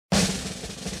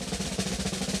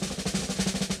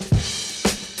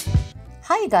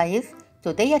Hi guys,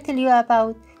 today I tell you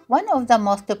about one of the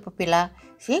most popular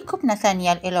Jacob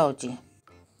Nathaniel Elordi.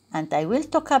 And I will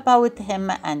talk about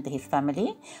him and his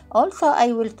family. Also,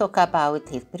 I will talk about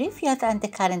his previous and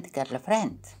current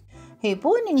girlfriend. He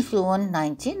born in June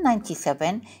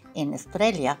 1997 in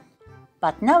Australia,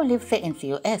 but now lives in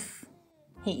the US.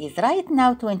 He is right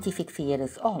now 26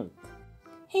 years old.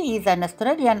 He is an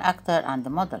Australian actor and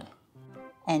model.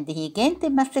 And he gained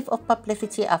massive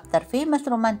publicity after famous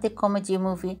romantic comedy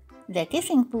movie The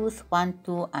Kissing Booth 1,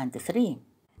 2, and 3.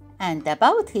 And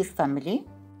about his family,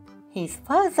 his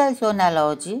father John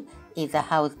Elordi is a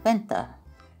house painter.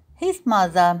 His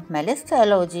mother Melissa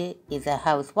Elordi is a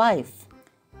housewife.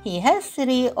 He has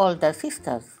 3 older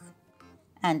sisters.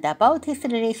 And about his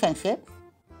relationship,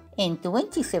 in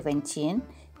 2017,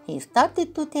 he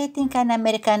started to dating an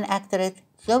American actress,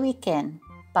 Joey Ken,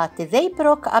 but they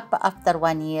broke up after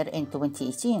 1 year in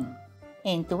 2018.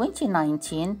 In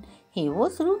 2019, he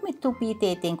was rumored to be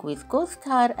dating with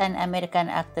co-star and American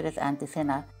actress and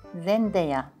singer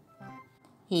Zendaya.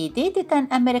 He dated an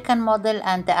American model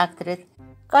and actress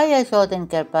Kaya Jordan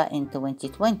Gerber in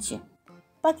 2020,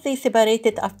 but they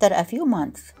separated after a few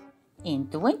months.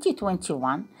 In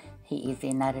 2021, he is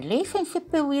in a relationship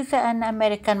with an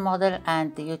American model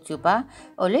and YouTuber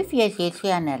Olivia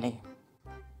Gianelli.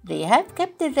 They have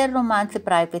kept their romance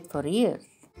private for years.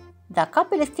 The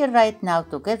couple is still right now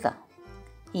together.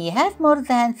 He has more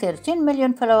than 13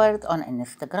 million followers on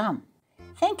Instagram.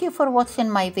 Thank you for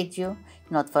watching my video.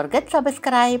 Don't forget to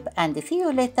subscribe and see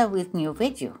you later with new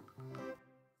video.